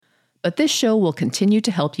But this show will continue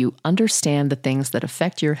to help you understand the things that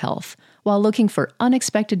affect your health while looking for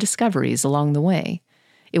unexpected discoveries along the way.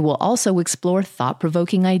 It will also explore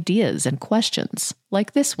thought-provoking ideas and questions,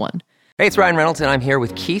 like this one. Hey, it's Ryan Reynolds, and I'm here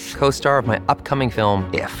with Keith, co-star of my upcoming film,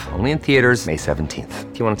 If, only in theaters May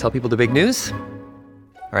 17th. Do you want to tell people the big news?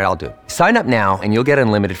 All right, I'll do it. Sign up now and you'll get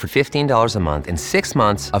unlimited for $15 a month and 6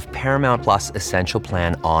 months of Paramount Plus Essential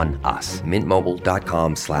Plan on us.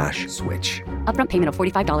 MintMobile.com/switch. Upfront payment of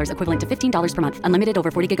 $45 equivalent to $15 per month. Unlimited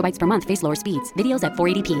over 40 gigabytes per month. Face lower speeds. Videos at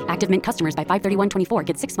 480p. Active Mint customers by 531.24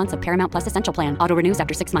 get 6 months of Paramount Plus Essential Plan. Auto renews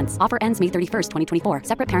after 6 months. Offer ends May 31st, 2024.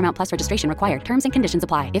 Separate Paramount Plus registration required. Terms and conditions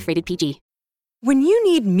apply if rated PG. When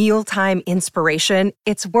you need mealtime inspiration,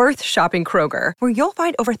 it's worth shopping Kroger, where you'll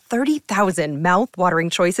find over 30,000 mouth-watering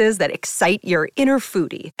choices that excite your inner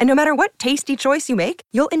foodie. And no matter what tasty choice you make,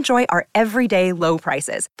 you'll enjoy our everyday low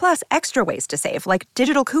prices, plus extra ways to save, like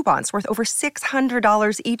digital coupons worth over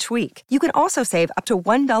 $600 each week. You can also save up to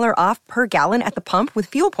 $1 off per gallon at the pump with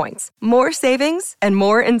fuel points. More savings and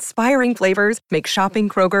more inspiring flavors make shopping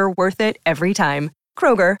Kroger worth it every time.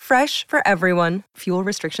 Kroger, fresh for everyone. Fuel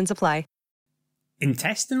restrictions apply.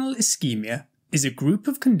 Intestinal ischemia is a group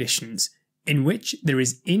of conditions in which there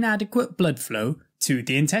is inadequate blood flow to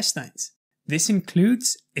the intestines. This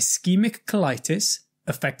includes ischemic colitis,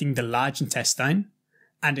 affecting the large intestine,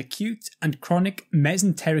 and acute and chronic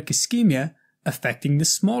mesenteric ischemia, affecting the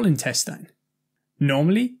small intestine.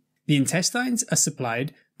 Normally, the intestines are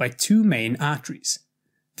supplied by two main arteries: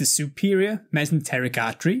 the superior mesenteric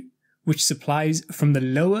artery, which supplies from the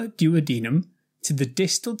lower duodenum to the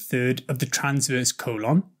distal third of the transverse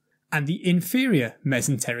colon, and the inferior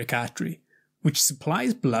mesenteric artery, which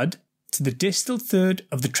supplies blood to the distal third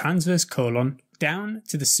of the transverse colon down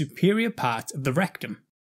to the superior part of the rectum.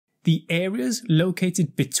 The areas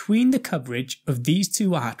located between the coverage of these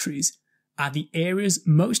two arteries are the areas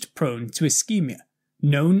most prone to ischemia,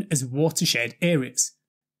 known as watershed areas.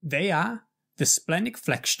 They are the splenic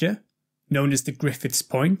flexure, known as the Griffiths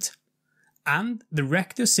point, and the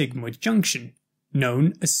rectosigmoid junction,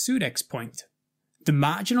 known as Sudeck's point. The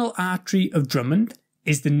marginal artery of Drummond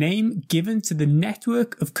is the name given to the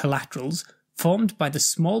network of collaterals formed by the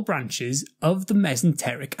small branches of the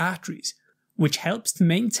mesenteric arteries, which helps to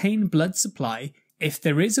maintain blood supply if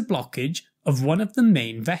there is a blockage of one of the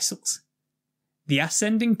main vessels. The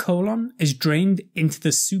ascending colon is drained into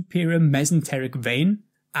the superior mesenteric vein,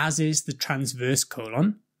 as is the transverse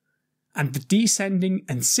colon, and the descending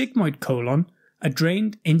and sigmoid colon are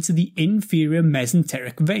drained into the inferior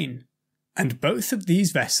mesenteric vein, and both of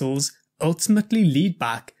these vessels ultimately lead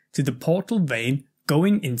back to the portal vein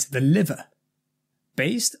going into the liver.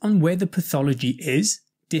 Based on where the pathology is,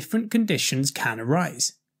 different conditions can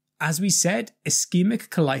arise. As we said, ischemic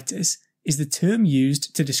colitis is the term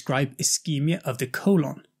used to describe ischemia of the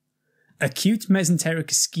colon. Acute mesenteric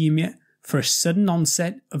ischemia for a sudden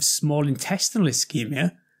onset of small intestinal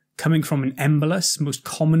ischemia, coming from an embolus most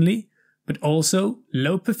commonly, but also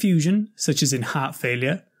low perfusion, such as in heart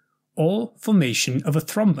failure, or formation of a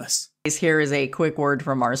thrombus. Here is a quick word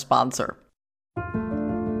from our sponsor.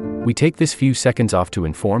 We take this few seconds off to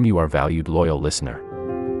inform you, our valued loyal listener,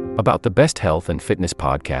 about the best health and fitness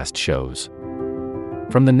podcast shows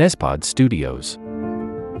from the Nespod Studios.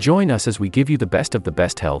 Join us as we give you the best of the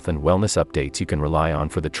best health and wellness updates you can rely on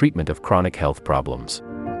for the treatment of chronic health problems.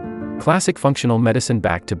 Classic functional medicine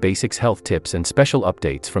back to basics health tips and special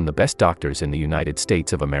updates from the best doctors in the United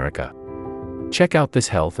States of America. Check out this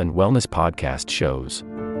health and wellness podcast shows.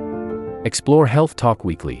 Explore Health Talk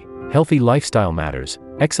Weekly, Healthy Lifestyle Matters,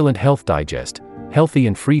 Excellent Health Digest, Healthy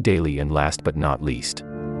and Free Daily, and last but not least,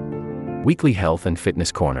 Weekly Health and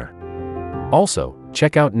Fitness Corner. Also,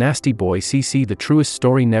 check out Nasty Boy CC, the truest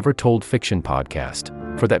story never told fiction podcast,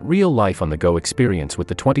 for that real life on the go experience with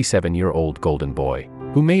the 27-year-old golden boy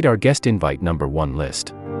who made our guest invite #1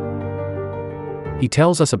 list. He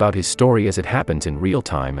tells us about his story as it happens in real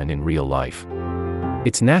time and in real life.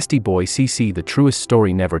 It's Nasty Boy CC, the truest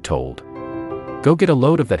story never told. Go get a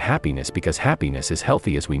load of that happiness, because happiness is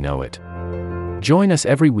healthy as we know it. Join us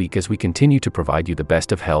every week as we continue to provide you the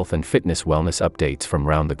best of health and fitness wellness updates from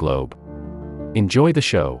around the globe. Enjoy the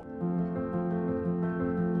show.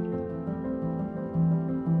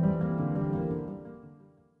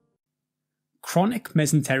 Chronic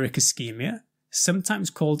mesenteric ischemia, sometimes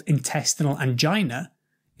called intestinal angina,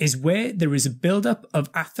 is where there is a buildup of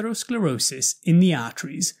atherosclerosis in the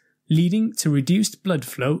arteries, leading to reduced blood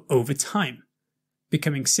flow over time,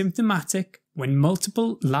 becoming symptomatic when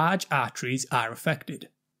multiple large arteries are affected.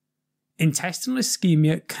 Intestinal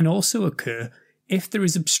ischemia can also occur if there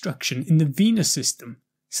is obstruction in the venous system,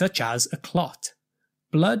 such as a clot,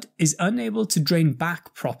 blood is unable to drain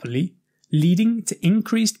back properly, leading to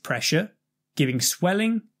increased pressure, giving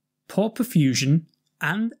swelling, poor perfusion,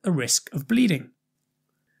 and a risk of bleeding.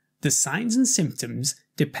 The signs and symptoms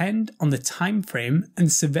depend on the time frame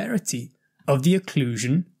and severity of the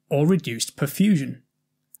occlusion or reduced perfusion.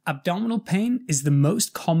 Abdominal pain is the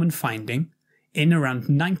most common finding in around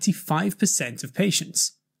 95% of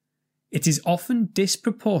patients. It is often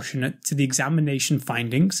disproportionate to the examination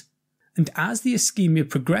findings, and as the ischemia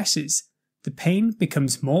progresses, the pain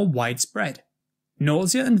becomes more widespread.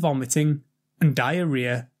 Nausea and vomiting and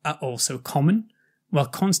diarrhea are also common, while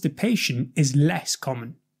constipation is less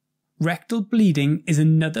common. Rectal bleeding is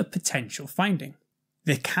another potential finding.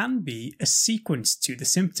 There can be a sequence to the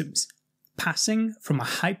symptoms, passing from a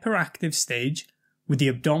hyperactive stage with the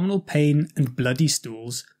abdominal pain and bloody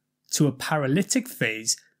stools to a paralytic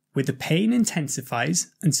phase where the pain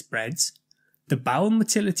intensifies and spreads, the bowel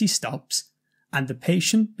motility stops, and the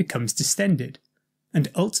patient becomes distended, and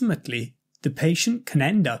ultimately the patient can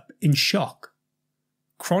end up in shock.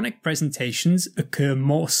 Chronic presentations occur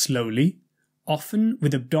more slowly, often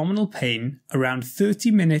with abdominal pain around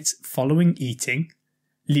 30 minutes following eating,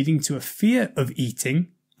 leading to a fear of eating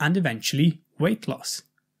and eventually weight loss.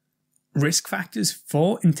 Risk factors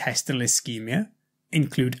for intestinal ischemia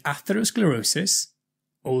include atherosclerosis,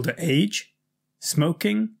 older age,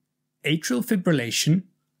 smoking, atrial fibrillation,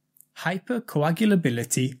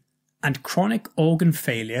 hypercoagulability, and chronic organ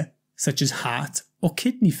failure such as heart or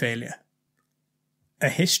kidney failure. A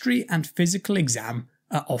history and physical exam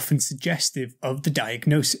are often suggestive of the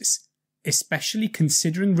diagnosis, especially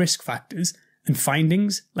considering risk factors and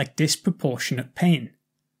findings like disproportionate pain.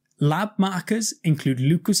 Lab markers include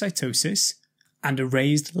leukocytosis and a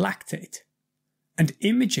raised lactate, and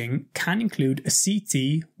imaging can include a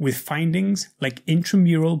CT with findings like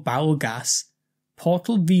intramural bowel gas,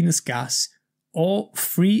 portal venous gas, or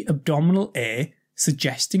free abdominal air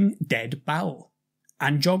suggesting dead bowel.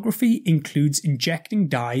 Angiography includes injecting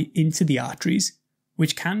dye into the arteries,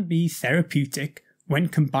 which can be therapeutic when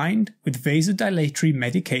combined with vasodilatory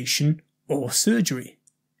medication or surgery.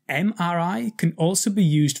 MRI can also be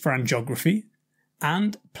used for angiography,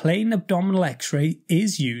 and plain abdominal X-ray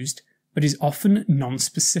is used but is often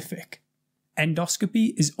non-specific.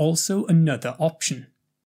 Endoscopy is also another option.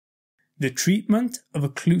 The treatment of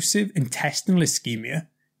occlusive intestinal ischemia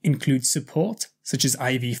includes support such as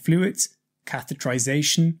IV fluids,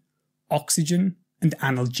 catheterization, oxygen, and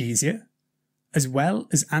analgesia, as well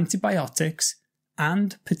as antibiotics,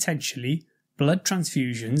 and potentially blood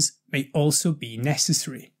transfusions may also be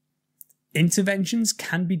necessary. Interventions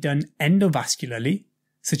can be done endovascularly,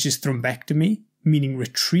 such as thrombectomy, meaning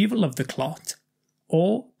retrieval of the clot,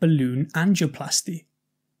 or balloon angioplasty.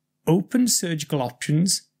 Open surgical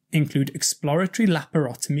options include exploratory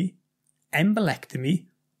laparotomy, embolectomy,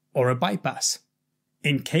 or a bypass.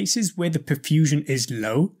 In cases where the perfusion is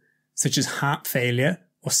low, such as heart failure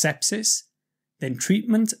or sepsis, then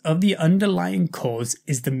treatment of the underlying cause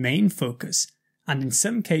is the main focus, and in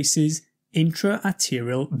some cases,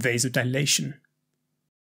 intra-arterial vasodilation.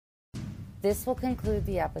 This will conclude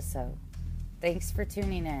the episode. Thanks for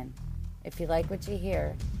tuning in. If you like what you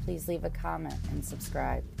hear, please leave a comment and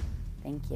subscribe. Thank you.